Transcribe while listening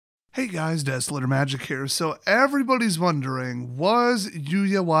Hey guys, Desolator Magic here. So everybody's wondering, was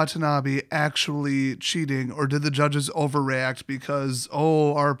Yuuya Watanabe actually cheating, or did the judges overreact because,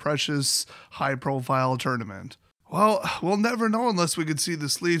 our precious high-profile tournament? Well, we'll never know unless we could see the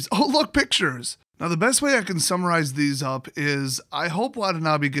sleeves. Oh, look, pictures! Now, the best way I can summarize these up is, I hope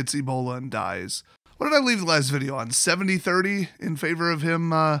Watanabe gets Ebola and dies. What did I leave the last video on? 70-30 in favor of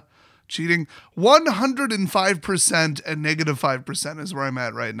him, cheating? 105% and negative 5% is where I'm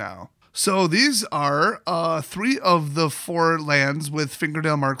at right now. So these are 3 of the 4 lands with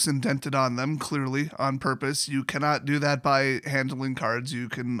fingernail marks indented on them, clearly on purpose. You cannot do that by handling cards. You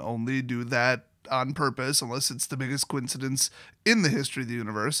can only do that on purpose, unless it's the biggest coincidence in the history of the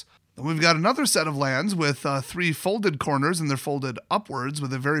universe. And we've got another set of lands with 3 folded corners, and they're folded upwards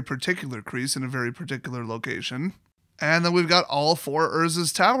with a very particular crease in a very particular location. And then we've got all 4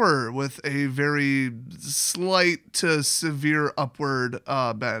 Urza's Tower with a very slight to severe upward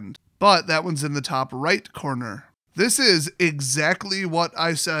bend. But that one's in the top right corner. This is exactly what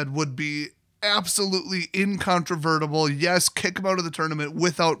I said would be absolutely incontrovertible. Yes, kick him out of the tournament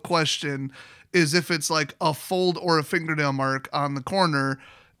without question, is if it's like a fold or a fingernail mark on the corner,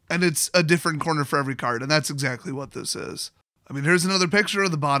 and it's a different corner for every card. And that's exactly what this is. I mean, here's another picture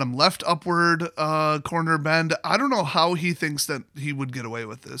of the bottom left upward corner bend. I don't know how he thinks that he would get away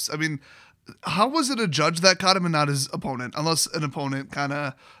with this. I mean, how was it a judge that caught him and not his opponent? Unless an opponent kind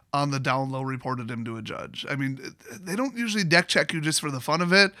of on the down low reported him to a judge. I mean, they don't usually deck check you just for the fun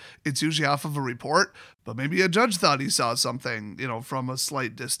of it. It's usually off of a report. But maybe a judge thought he saw something, from a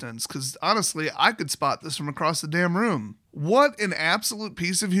slight distance. Because honestly, I could spot this from across the damn room. What an absolute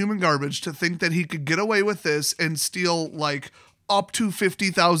piece of human garbage to think that he could get away with this and steal like up to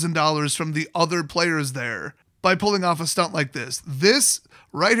 $50,000 from the other players there by pulling off a stunt like this. This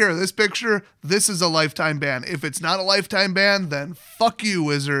right here, this picture, this is a lifetime ban. If it's not a lifetime ban, then fuck you,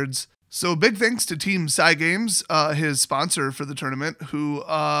 Wizards. So big thanks to Team Cygames, his sponsor for the tournament, who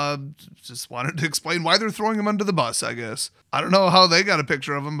just wanted to explain why they're throwing him under the bus, I guess. I don't know how they got a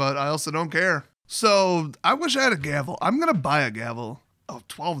picture of him, but I also don't care. So I wish I had a gavel. I'm going to buy a gavel. Oh,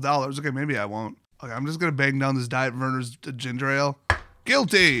 $12. Okay, maybe I won't. Okay, I'm just going to bang down this Diet Verner's ginger ale.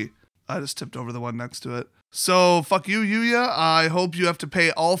 Guilty. I just tipped over the one next to it. So, fuck you, Yuuya. I hope you have to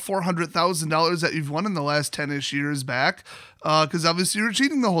pay all $400,000 that you've won in the last 10-ish years back, because obviously you were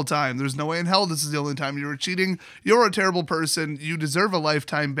cheating the whole time. There's no way in hell this is the only time you were cheating. You're a terrible person. You deserve a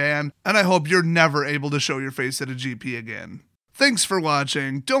lifetime ban, and I hope you're never able to show your face at a GP again. Thanks for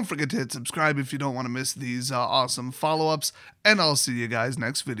watching. Don't forget to hit subscribe if you don't want to miss these awesome follow-ups, and I'll see you guys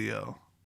next video.